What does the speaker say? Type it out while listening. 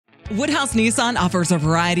Woodhouse Nissan offers a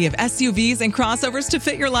variety of SUVs and crossovers to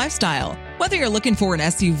fit your lifestyle. Whether you're looking for an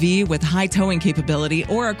SUV with high towing capability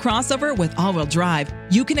or a crossover with all-wheel drive,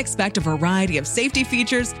 you can expect a variety of safety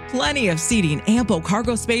features, plenty of seating, ample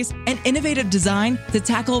cargo space, and innovative design to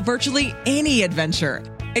tackle virtually any adventure.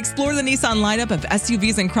 Explore the Nissan lineup of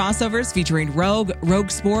SUVs and crossovers featuring Rogue, Rogue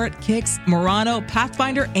Sport, Kicks, Murano,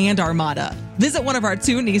 Pathfinder, and Armada. Visit one of our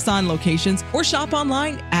 2 Nissan locations or shop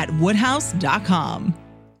online at woodhouse.com.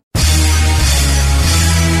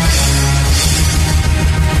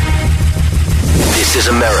 This is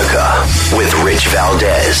America with Rich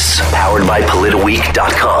Valdez, powered by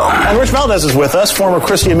PolitiWeek.com. And Rich Valdez is with us, former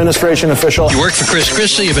Christie administration official. You worked for Chris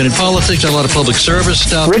Christie, you've been in politics, done a lot of public service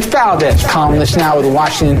stuff. Rich Valdez, columnist now with the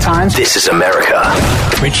Washington Times. This is America.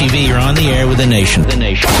 Richie V, you're on the air with the nation.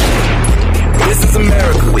 This is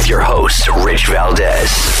America with your host, Rich Valdez.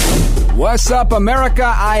 What's up, America?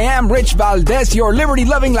 I am Rich Valdez, your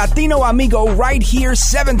liberty-loving Latino amigo, right here,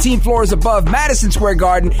 17 floors above Madison Square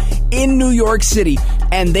Garden in New York City.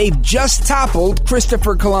 And they've just toppled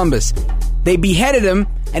Christopher Columbus. They beheaded him,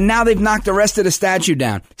 and now they've knocked the rest of the statue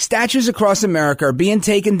down. Statues across America are being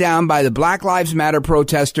taken down by the Black Lives Matter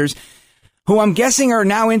protesters, who I'm guessing are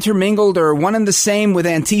now intermingled or one and the same with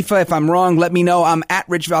Antifa. If I'm wrong, let me know. I'm at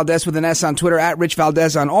Rich Valdez with an S on Twitter, at Rich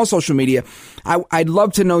Valdez on all social media. I'd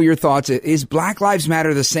love to know your thoughts. Is Black Lives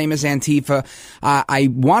Matter the same as Antifa? I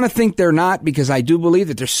want to think they're not, because I do believe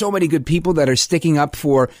that there's so many good people that are sticking up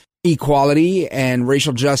for equality and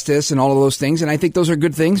racial justice and all of those things. And I think those are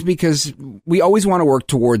good things, because we always want to work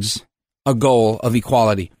towards a goal of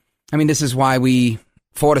equality. I mean, this is why we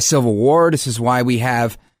fought a civil war. This is why we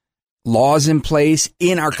have laws in place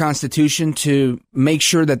in our Constitution to make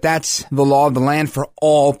sure that that's the law of the land for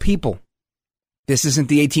all people. This isn't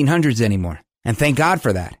the 1800s anymore, and thank God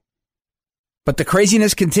for that. But the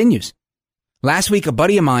craziness continues. Last week, a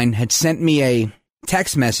buddy of mine had sent me a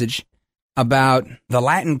text message about the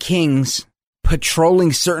Latin Kings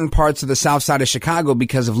patrolling certain parts of the south side of Chicago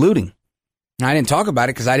because of looting. I didn't talk about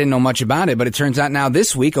it because I didn't know much about it, but it turns out now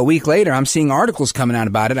this week, a week later, I'm seeing articles coming out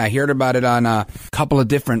about it. I heard about it on a couple of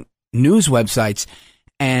different news websites,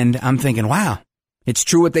 and I'm thinking, wow, it's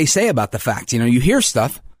true what they say about the facts. You know, you hear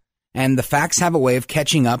stuff, and the facts have a way of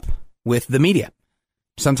catching up with the media.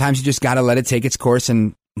 Sometimes you just got to let it take its course,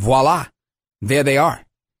 and voila, there they are.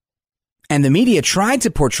 And the media tried to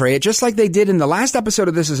portray it just like they did in the last episode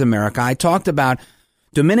of This is America. I talked about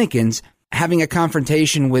Dominicans having a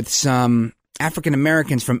confrontation with some African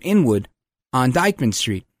Americans from Inwood on Dyckman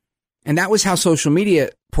Street. And that was how social media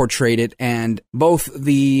portrayed it. And both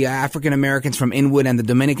the African Americans from Inwood and the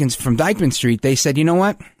Dominicans from Dyckman Street, they said, you know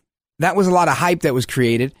what? That was a lot of hype that was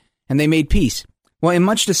created, and they made peace. Well, in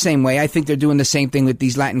much the same way, I think they're doing the same thing with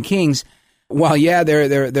these Latin Kings. While, yeah,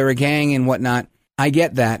 they're a gang and whatnot, I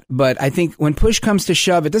get that. But I think when push comes to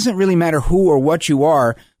shove, it doesn't really matter who or what you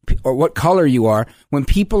are or what color you are. When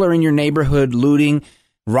people are in your neighborhood looting,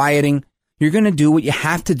 rioting, you're going to do what you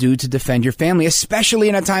have to do to defend your family, especially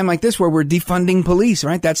in a time like this where we're defunding police,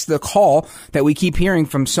 right? That's the call that we keep hearing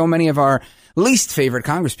from so many of our least favorite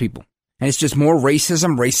congresspeople. And it's just more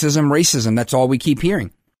racism, racism, racism. That's all we keep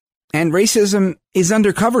hearing. And racism is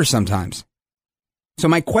undercover sometimes. So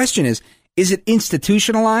my question is it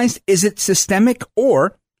institutionalized? Is it systemic?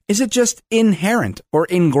 Or is it just inherent or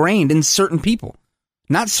ingrained in certain people,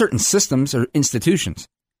 not certain systems or institutions?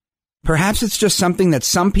 Perhaps it's just something that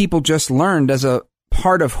some people just learned as a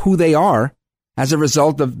part of who they are as a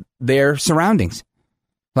result of their surroundings.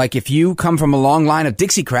 Like if you come from a long line of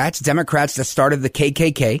Dixiecrats, Democrats that started the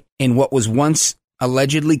KKK in what was once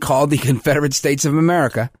allegedly called the Confederate States of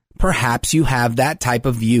America, perhaps you have that type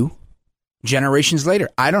of view generations later.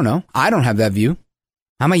 I don't know. I don't have that view.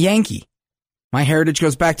 I'm a Yankee. My heritage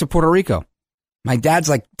goes back to Puerto Rico. My dad's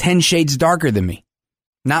like 10 shades darker than me.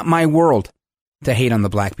 Not my world to hate on the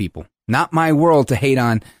black people. Not my world to hate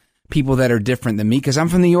on people that are different than me, because I'm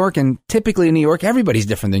from New York, and typically in New York, everybody's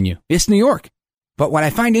different than you. It's New York. But what I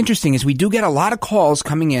find interesting is we do get a lot of calls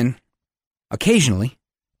coming in occasionally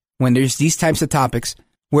when there's these types of topics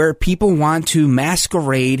where people want to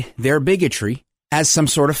masquerade their bigotry as some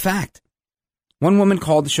sort of fact. One woman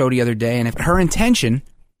called the show the other day, and her intention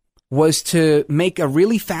was to make a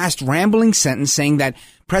really fast, rambling sentence saying that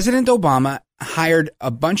President Obama hired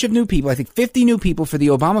a bunch of new people, I think 50 new people for the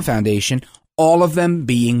Obama Foundation, all of them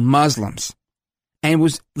being Muslims. And it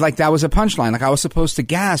was like that was a punchline, like I was supposed to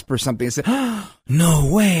gasp or something and say, oh, no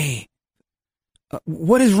way.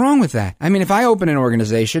 What is wrong with that? I mean, if I open an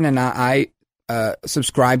organization and I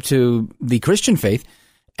subscribe to the Christian faith,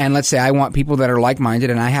 and let's say I want people that are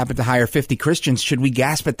like-minded and I happen to hire 50 Christians, should we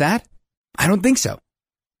gasp at that? I don't think so.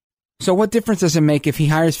 So what difference does it make if he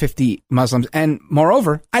hires 50 Muslims? And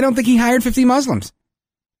moreover, I don't think he hired 50 Muslims.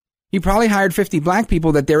 He probably hired 50 black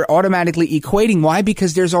people that they're automatically equating. Why?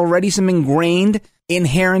 Because there's already some ingrained,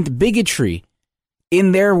 inherent bigotry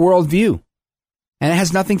in their worldview. And it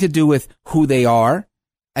has nothing to do with who they are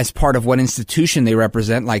as part of what institution they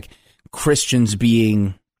represent, like Christians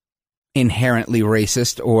being inherently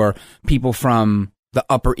racist, or people from the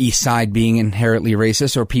Upper East Side being inherently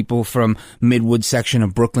racist, or people from Midwood section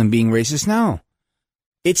of Brooklyn being racist. No.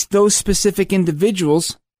 It's those specific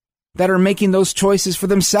individuals that are making those choices for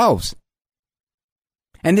themselves.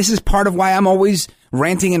 And this is part of why I'm always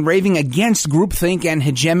ranting and raving against groupthink and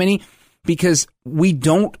hegemony, because we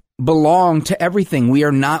don't belong to everything. We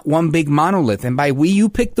are not one big monolith. And by we, you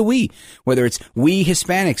pick the we. Whether it's we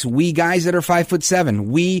Hispanics, we guys that are 5'7",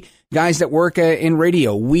 we guys that work in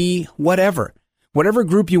radio, we whatever. Whatever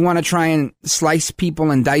group you want to try and slice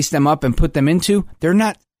people and dice them up and put them into, they're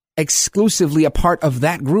not exclusively a part of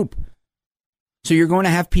that group. So you're going to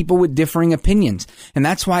have people with differing opinions. And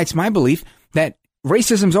that's why it's my belief that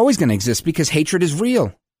racism is always going to exist, because hatred is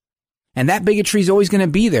real. And that bigotry is always going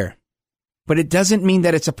to be there. But it doesn't mean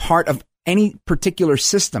that it's a part of any particular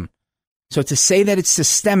system. So to say that it's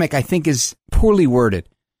systemic, I think, is poorly worded.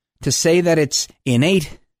 To say that it's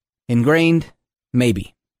innate, ingrained,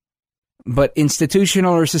 maybe. But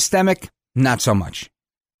institutional or systemic, not so much.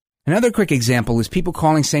 Another quick example is people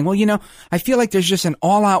calling saying, well, I feel like there's just an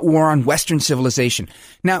all-out war on Western civilization.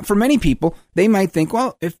 Now, for many people, they might think,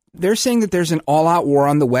 well, if they're saying that there's an all-out war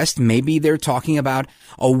on the West, maybe they're talking about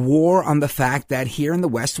a war on the fact that here in the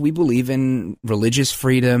West, we believe in religious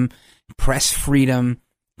freedom, press freedom,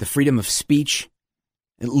 the freedom of speech.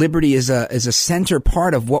 Liberty is a center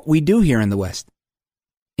part of what we do here in the West,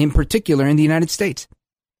 in particular in the United States.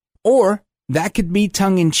 Or that could be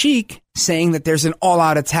tongue-in-cheek, saying that there's an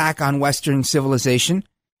all-out attack on Western civilization,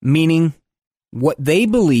 meaning what they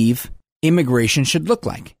believe immigration should look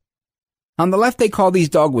like. On the left, they call these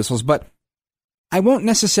dog whistles, but I won't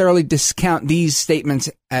necessarily discount these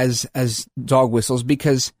statements as dog whistles,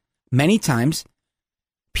 because many times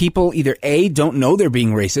people either A, don't know they're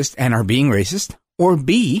being racist and are being racist, or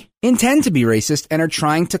B, intend to be racist and are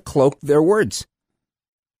trying to cloak their words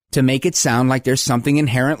to make it sound like there's something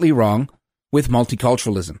inherently wrong with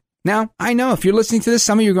multiculturalism. Now, I know if you're listening to this,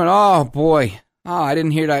 some of you are going, oh boy, I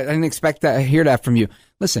didn't hear that. I didn't expect that. Hear that from you.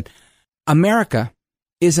 Listen, America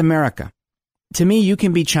is America. To me, you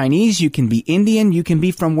can be Chinese, you can be Indian, you can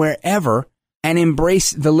be from wherever and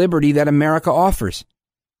embrace the liberty that America offers.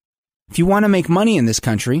 If you want to make money in this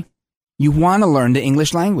country, you want to learn the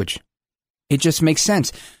English language. It just makes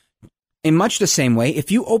sense. In much the same way,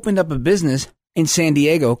 if you opened up a business in San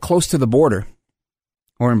Diego, close to the border,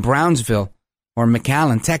 or in Brownsville, or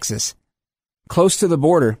McAllen, Texas, close to the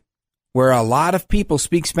border, where a lot of people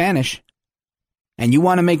speak Spanish, and you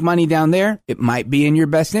want to make money down there, it might be in your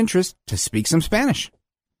best interest to speak some Spanish.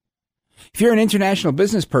 If you're an international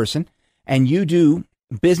business person, and you do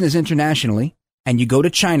business internationally, and you go to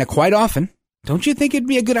China quite often, don't you think it'd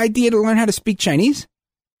be a good idea to learn how to speak Chinese?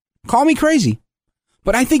 Call me crazy,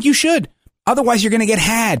 but I think you should. Otherwise, you're going to get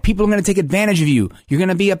had. People are going to take advantage of you. You're going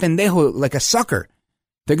to be a pendejo, like a sucker.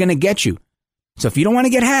 They're going to get you. So if you don't want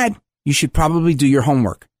to get had, you should probably do your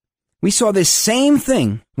homework. We saw this same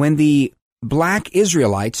thing when the black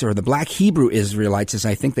Israelites, or the black Hebrew Israelites, as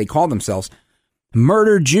I think they call themselves,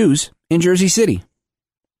 murdered Jews in Jersey City.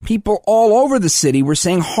 People all over the city were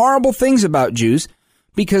saying horrible things about Jews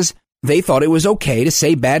because they thought it was okay to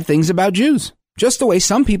say bad things about Jews. Just the way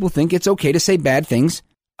some people think it's okay to say bad things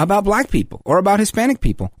about black people, or about Hispanic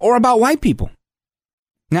people, or about white people.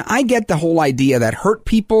 Now, I get the whole idea that hurt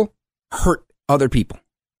people hurt other people.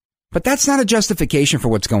 But that's not a justification for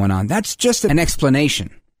what's going on. That's just an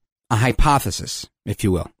explanation, a hypothesis, if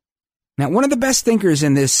you will. Now, one of the best thinkers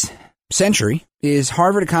in this century is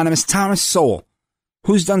Harvard economist Thomas Sowell,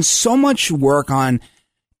 who's done so much work on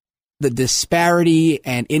the disparity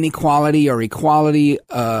and inequality or equality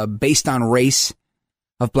based on race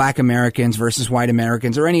of black Americans versus white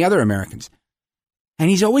Americans or any other Americans. And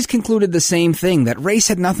he's always concluded the same thing, that race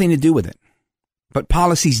had nothing to do with it, but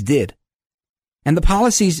policies did. And the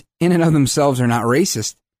policies in and of themselves are not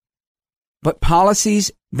racist, but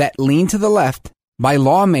policies that lean to the left by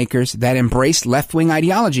lawmakers that embrace left-wing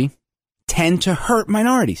ideology tend to hurt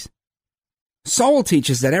minorities. Sowell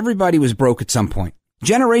teaches that everybody was broke at some point.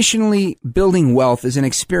 Generationally building wealth is an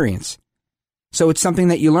experience. So it's something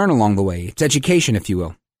that you learn along the way. It's education, if you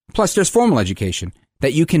will. Plus, there's formal education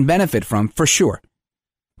that you can benefit from, for sure.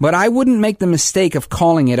 But I wouldn't make the mistake of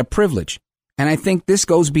calling it a privilege. And I think this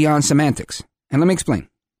goes beyond semantics. And let me explain.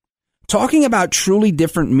 Talking about truly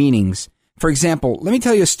different meanings For example, let me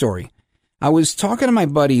tell you a story. I was talking to my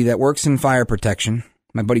buddy that works in fire protection,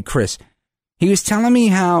 my buddy Chris. He was telling me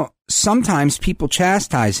how sometimes people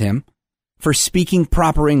chastise him for speaking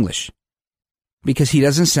proper English because he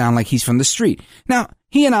doesn't sound like he's from the street. Now,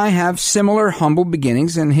 he and I have similar humble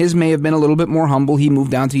beginnings, and his may have been a little bit more humble. He moved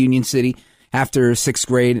down to Union City after 6th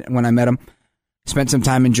grade when I met him. Spent some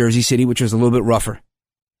time in Jersey City, which was a little bit rougher.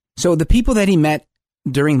 So the people that he met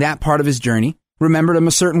during that part of his journey remembered him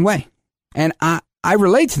a certain way. And I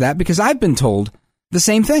relate to that because I've been told the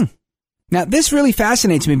same thing. Now, this really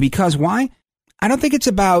fascinates me because why? I don't think it's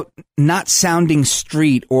about not sounding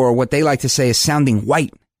street or what they like to say is sounding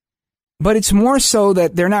white. But it's more so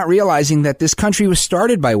that they're not realizing that this country was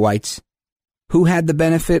started by whites who had the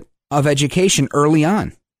benefit of education early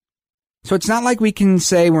on. So it's not like we can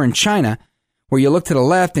say we're in China where you look to the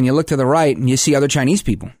left and you look to the right and you see other Chinese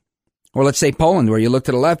people. Or let's say Poland where you look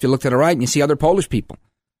to the left, you look to the right and you see other Polish people.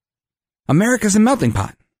 America's a melting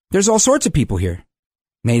pot. There's all sorts of people here.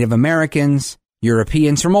 Native Americans,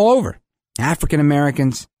 Europeans from all over, African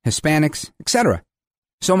Americans, Hispanics, etc.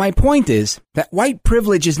 So my point is that white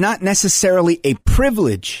privilege is not necessarily a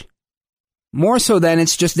privilege. More so than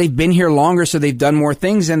it's just they've been here longer, so they've done more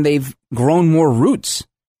things and they've grown more roots.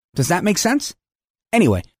 Does that make sense?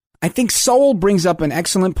 Anyway, I think Sowell brings up an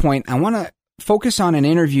excellent point. I want to focus on an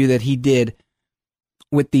interview that he did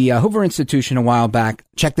with the Hoover Institution a while back.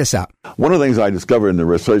 Check this out. One of the things I discovered in the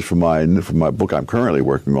research for my book I'm currently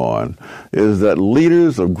working on is that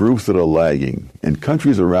leaders of groups that are lagging in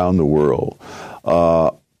countries around the world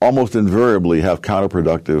almost invariably have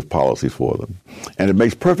counterproductive policies for them. And it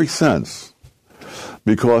makes perfect sense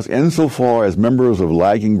because insofar as members of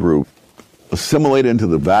lagging groups assimilate into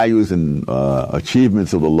the values and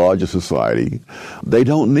achievements of the larger society, they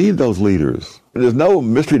don't need those leaders. There's no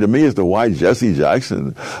mystery to me as to why Jesse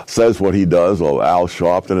Jackson says what he does, or Al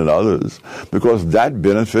Sharpton and others, because that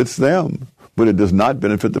benefits them, but it does not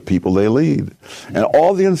benefit the people they lead. And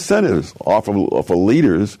all the incentives are for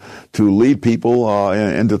leaders to lead people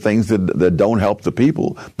into things that don't help the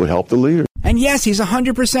people, but help the leaders. And yes, he's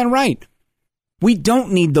 100% right. We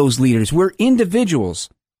don't need those leaders. We're individuals.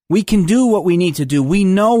 We can do what we need to do. We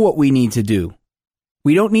know what we need to do.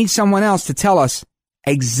 We don't need someone else to tell us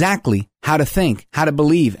exactly how to think, how to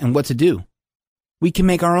believe, and what to do. We can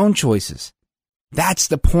make our own choices. That's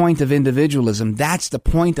the point of individualism. That's the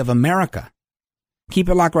point of America. Keep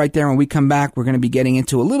it locked right there. When we come back, we're going to be getting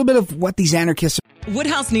into a little bit of what these anarchists are.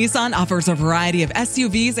 Woodhouse Nissan offers a variety of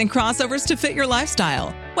SUVs and crossovers to fit your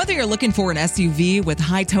lifestyle. Whether you're looking for an SUV with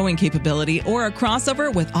high towing capability or a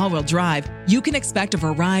crossover with all-wheel drive, you can expect a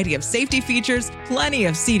variety of safety features, plenty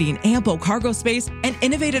of seating, ample cargo space, and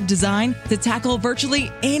innovative design to tackle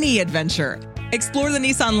virtually any adventure. Explore the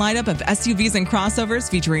Nissan lineup of SUVs and crossovers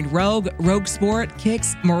featuring Rogue, Rogue Sport,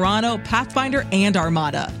 Kicks, Murano, Pathfinder, and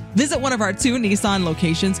Armada. Visit one of our 2 Nissan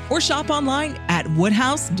locations or shop online at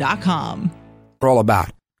woodhouse.com. We're all about.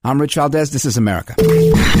 I'm Rich Valdez. This is America.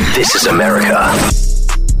 This is America.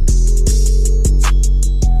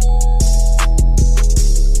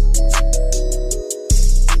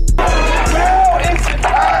 Now is the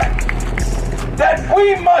time that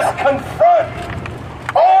we must confront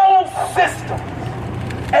all systems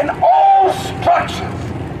and all structures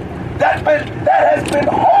that has been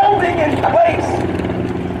holding in place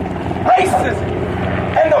racism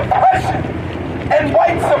and oppression and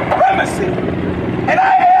white supremacy. And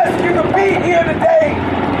I ask you to be here today,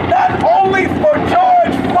 not only for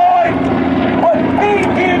George Floyd, but be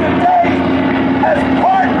here today as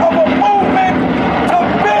part of a movement to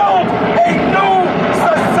build a new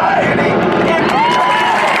society in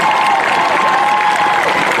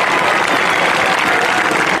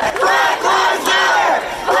Black Lives Matter!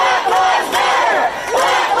 Black Lives Matter!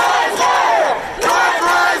 Black Lives Matter! Black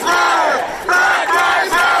Lives Matter! Black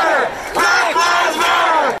Lives Matter! Black Lives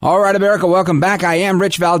Matter! All right, America, welcome back. I am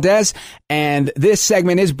Rich Valdez, and this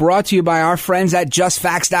segment is brought to you by our friends at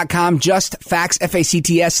JustFacts.com, JustFacts,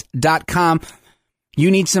 FACTS.com. You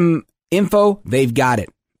need some info, they've got it.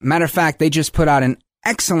 Matter of fact, they just put out an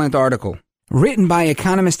excellent article written by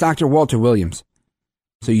economist Dr. Walter Williams.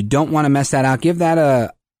 So you don't want to mess that out. Give that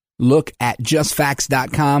a look at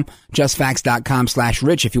JustFacts.com,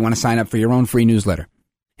 JustFacts.com/Rich if you want to sign up for your own free newsletter.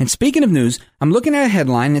 And speaking of news, I'm looking at a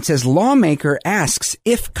headline that says lawmaker asks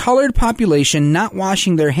if colored population not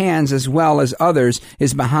washing their hands as well as others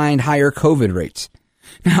is behind higher COVID rates.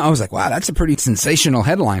 Now, I was like, wow, that's a pretty sensational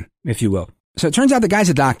headline, if you will. So it turns out the guy's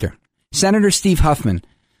a doctor. Senator Steve Huffman,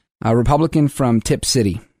 a Republican from Tip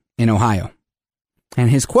City in Ohio. And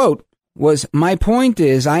his quote was, "My point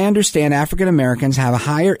is, I understand African Americans have a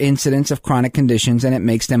higher incidence of chronic conditions and it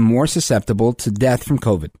makes them more susceptible to death from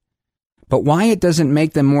COVID. but why it doesn't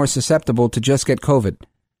make them more susceptible to just get COVID.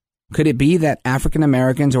 Could it be that African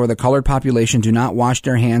Americans or the colored population do not wash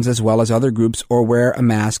their hands as well as other groups or wear a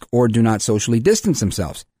mask or do not socially distance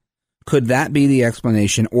themselves? Could that be the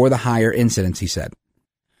explanation or the higher incidence, he said.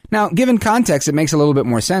 Now, given context, it makes a little bit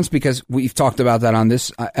more sense because we've talked about that on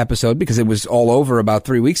this episode because it was all over about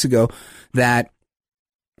 3 weeks ago that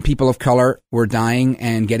people of color were dying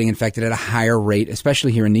and getting infected at a higher rate,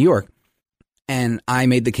 especially here in New York. And I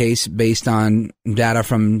made the case based on data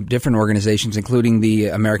from different organizations, including the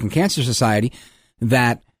American Cancer Society,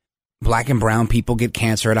 that black and brown people get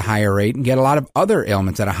cancer at a higher rate and get a lot of other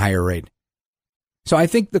ailments at a higher rate. So I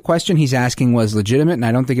think the question he's asking was legitimate, and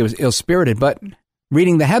I don't think it was ill-spirited. But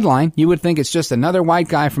reading the headline, you would think it's just another white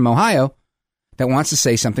guy from Ohio that wants to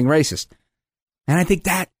say something racist. And I think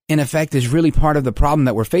that, in effect, is really part of the problem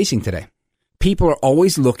that we're facing today. People are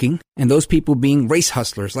always looking, and those people being race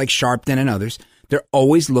hustlers like Sharpton and others, they're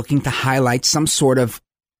always looking to highlight some sort of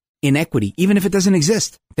inequity, even if it doesn't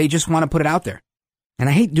exist. They just want to put it out there. And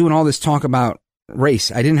I hate doing all this talk about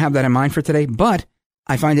race. I didn't have that in mind for today, but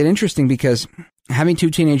I find it interesting because having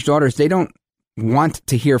 2 teenage daughters, they don't want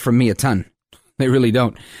to hear from me a ton. They really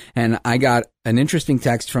don't. And I got an interesting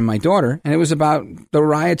text from my daughter, and it was about the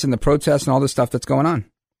riots and the protests and all the stuff that's going on.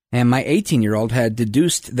 And my 18-year-old had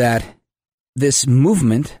deduced that this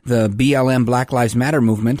movement, the BLM Black Lives Matter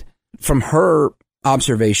movement, from her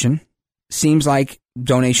observation, seems like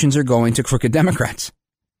donations are going to crooked Democrats.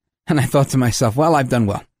 And I thought to myself, well, I've done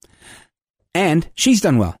well. And she's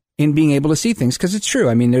done well in being able to see things, because it's true.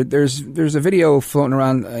 I mean, there's a video floating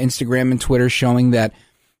around Instagram and Twitter showing that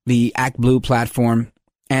the Act Blue platform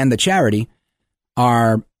and the charity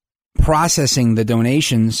are processing the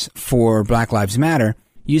donations for Black Lives Matter.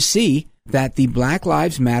 You see that the Black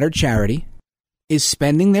Lives Matter charity is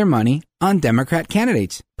spending their money on Democrat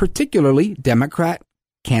candidates, particularly Democrat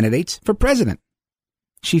candidates for president.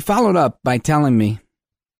 She followed up by telling me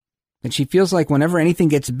that she feels like whenever anything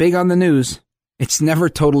gets big on the news, it's never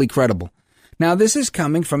totally credible. Now, this is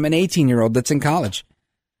coming from an 18-year-old that's in college,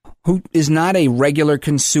 who is not a regular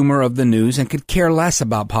consumer of the news and could care less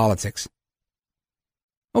about politics.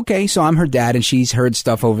 Okay, so I'm her dad, and she's heard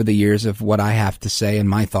stuff over the years of what I have to say and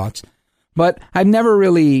my thoughts, but I've never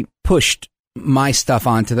really pushed my stuff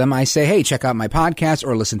onto them. I say, hey, check out my podcast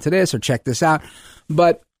or listen to this or check this out.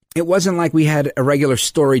 But it wasn't like we had a regular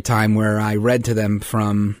story time where I read to them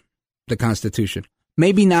from the Constitution.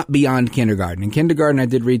 Maybe not beyond kindergarten. In kindergarten, I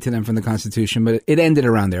did read to them from the Constitution, but it ended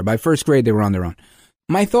around there. By first grade, they were on their own.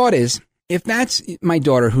 My thought is, if that's my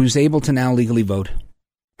daughter who's able to now legally vote,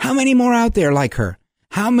 how many more out there like her?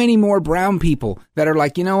 How many more brown people that are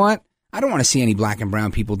like, you know what? I don't want to see any black and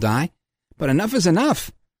brown people die, but enough is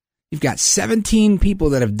enough. You've got 17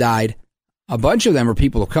 people that have died. A bunch of them are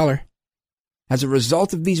people of color as a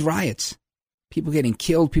result of these riots. People getting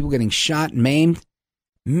killed, people getting shot, maimed,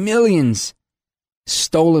 millions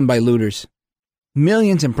stolen by looters,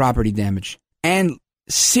 millions in property damage, and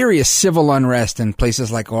serious civil unrest in places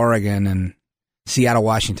like Oregon and Seattle,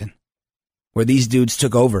 Washington, where these dudes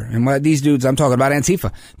took over. And by these dudes, I'm talking about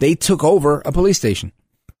Antifa. They took over a police station.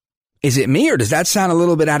 Is it me, or does that sound a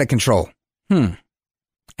little bit out of control?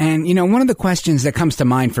 And, you know, one of the questions that comes to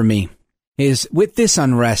mind for me is with this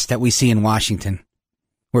unrest that we see in Washington,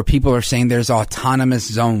 where people are saying there's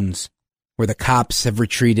autonomous zones, where the cops have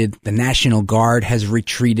retreated, the National Guard has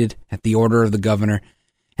retreated at the order of the governor,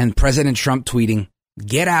 and President Trump tweeting,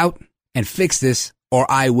 get out and fix this or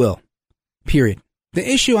I will. Period. The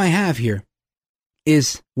issue I have here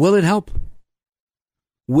is, will it help?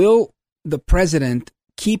 Will the president,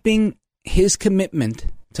 keeping his commitment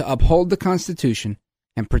to uphold the Constitution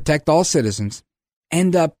and protect all citizens,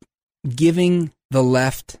 end up giving the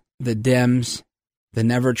left, the Dems, the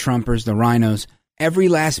never-Trumpers, the rhinos, every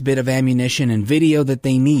last bit of ammunition and video that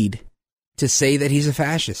they need to say that he's a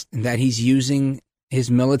fascist and that he's using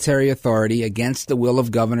his military authority against the will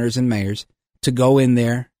of governors and mayors to go in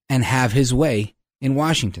there and have his way in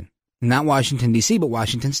Washington? Not Washington, D.C., but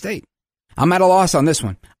Washington State. I'm at a loss on this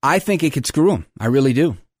one. I think it could screw him. I really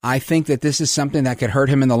do. I think that this is something that could hurt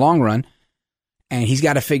him in the long run, and he's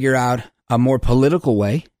got to figure out a more political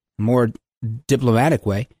way, a more diplomatic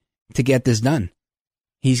way to get this done.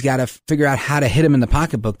 He's got to figure out how to hit him in the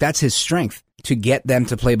pocketbook. That's his strength, to get them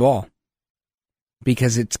to play ball.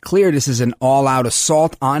 Because it's clear this is an all-out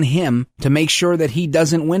assault on him to make sure that he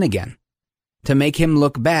doesn't win again, to make him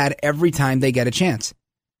look bad every time they get a chance.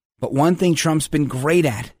 But one thing Trump's been great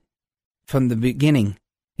at from the beginning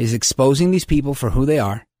is exposing these people for who they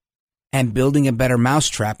are and building a better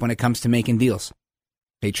mousetrap when it comes to making deals.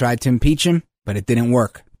 They tried to impeach him, but it didn't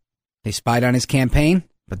work. They spied on his campaign,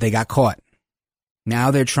 but they got caught.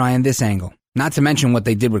 Now they're trying this angle. Not to mention what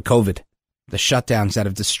they did with COVID, the shutdowns that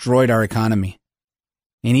have destroyed our economy.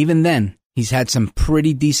 And even then, he's had some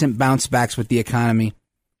pretty decent bounce backs with the economy.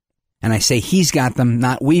 And I say he's got them,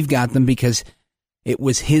 not we've got them, because it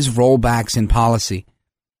was his rollbacks in policy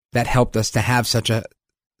that helped us to have such a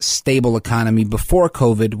stable economy before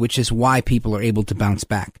COVID, which is why people are able to bounce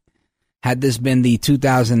back. Had this been the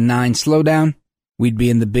 2009 slowdown, we'd be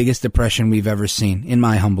in the biggest depression we've ever seen, in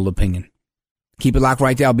my humble opinion. Keep it locked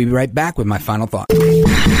right there. I'll be right back with my final thought.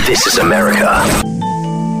 This is America.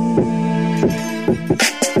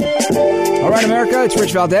 All right, America, it's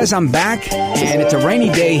Rich Valdez. I'm back, and it's a rainy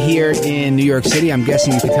day here in New York City. I'm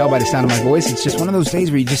guessing you can tell by the sound of my voice. It's just one of those days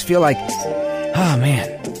where you just feel like, oh,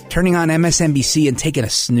 man, turning on MSNBC and taking a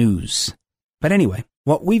snooze. But anyway,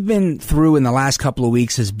 what we've been through in the last couple of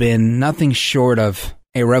weeks has been nothing short of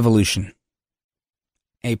a revolution.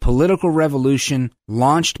 A political revolution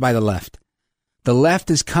launched by the left. The left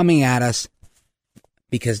is coming at us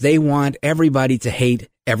because they want everybody to hate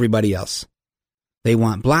everybody else. They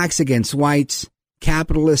want blacks against whites,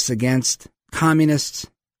 capitalists against communists.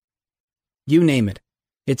 You name it.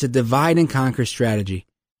 It's a divide and conquer strategy.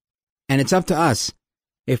 And it's up to us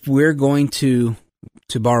if we're going to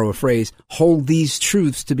borrow a phrase, hold these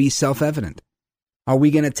truths to be self-evident. Are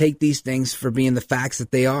we going to take these things for being the facts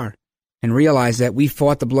that they are and realize that we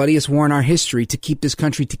fought the bloodiest war in our history to keep this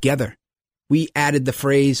country together? We added the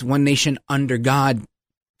phrase, one nation under God,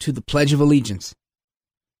 to the Pledge of Allegiance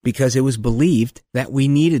because it was believed that we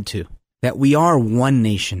needed to, that we are one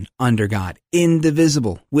nation under God,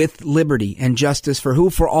 indivisible, with liberty and justice for who?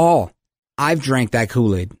 For all. I've drank that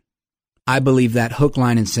Kool-Aid. I believe that hook,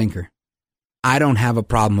 line, and sinker. I don't have a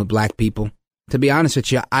problem with black people. To be honest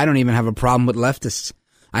with you, I don't even have a problem with leftists.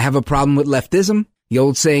 I have a problem with leftism. The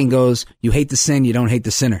old saying goes, you hate the sin, you don't hate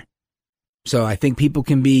the sinner. So I think people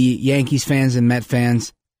can be Yankees fans and Met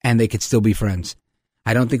fans, and they could still be friends.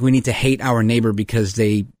 I don't think we need to hate our neighbor because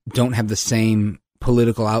they don't have the same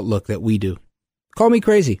political outlook that we do. Call me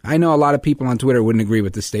crazy. I know a lot of people on Twitter wouldn't agree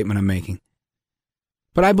with the statement I'm making.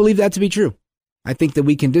 But I believe that to be true. I think that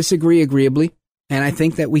we can disagree agreeably, and I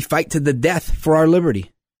think that we fight to the death for our liberty.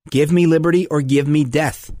 Give me liberty or give me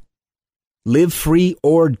death. Live free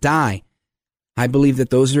or die. I believe that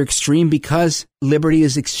those are extreme because liberty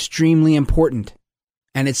is extremely important,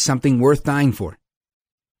 and it's something worth dying for.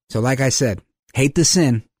 So like I said, hate the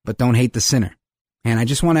sin, but don't hate the sinner. And I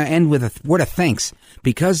just want to end with a word of thanks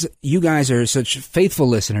because you guys are such faithful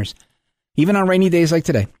listeners. Even on rainy days like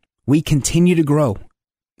today, we continue to grow.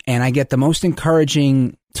 And I get the most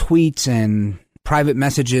encouraging tweets and private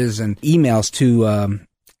messages and emails to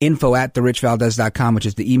info@therichvaldez.com, which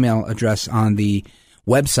is the email address on the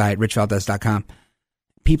website, richvaldez.com.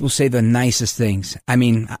 People say the nicest things. I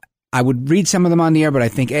mean, I would read some of them on the air, but I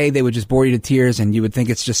think, A, they would just bore you to tears, and you would think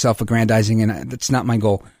it's just self-aggrandizing, and that's not my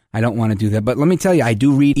goal. I don't want to do that. But let me tell you, I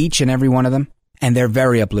do read each and every one of them, and they're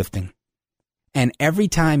very uplifting. And every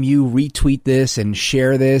time you retweet this and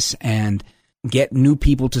share this and get new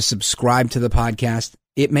people to subscribe to the podcast,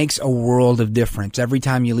 it makes a world of difference. Every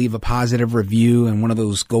time you leave a positive review and one of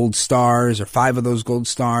those gold stars or 5 of those gold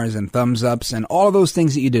stars and thumbs ups and all of those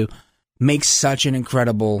things that you do makes such an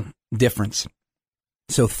incredible difference.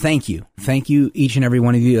 So thank you. Thank you, each and every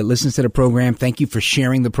one of you that listens to the program. Thank you for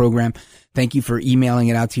sharing the program. Thank you for emailing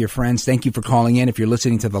it out to your friends. Thank you for calling in. If you're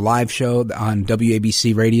listening to the live show on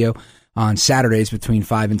WABC Radio on Saturdays between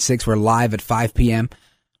 5 and 6, we're live at 5 p.m.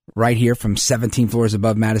 right here from 17 floors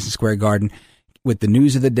above Madison Square Garden with the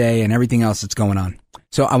news of the day and everything else that's going on.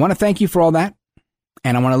 So I want to thank you for all that.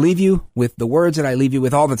 And I want to leave you with the words that I leave you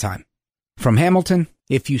with all the time. From Hamilton,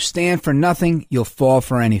 if you stand for nothing, you'll fall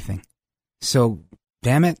for anything. So,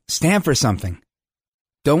 damn it, stand for something.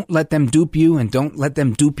 Don't let them dupe you and don't let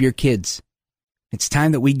them dupe your kids. It's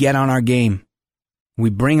time that we get on our game. We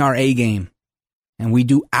bring our A game and we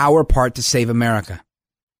do our part to save America.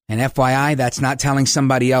 And FYI, that's not telling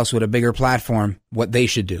somebody else with a bigger platform what they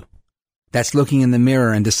should do. That's looking in the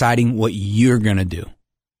mirror and deciding what you're going to do.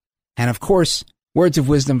 And of course, words of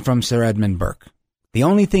wisdom from Sir Edmund Burke. The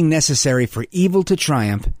only thing necessary for evil to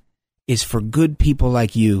triumph is for good people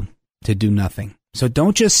like you to do nothing. So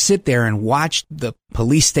don't just sit there and watch the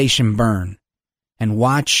police station burn and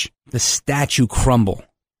watch the statue crumble.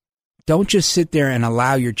 Don't just sit there and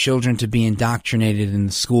allow your children to be indoctrinated in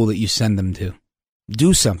the school that you send them to.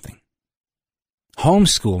 Do something.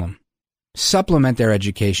 Homeschool them. Supplement their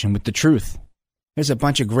education with the truth. There's a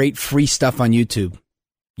bunch of great free stuff on YouTube.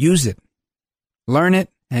 Use it. Learn it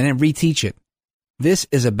and then reteach it. This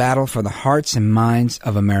is a battle for the hearts and minds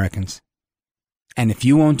of Americans. And if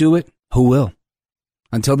you won't do it, who will?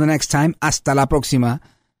 Until the next time, hasta la próxima.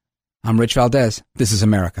 I'm Rich Valdez. This is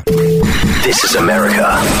America. This is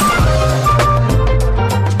America.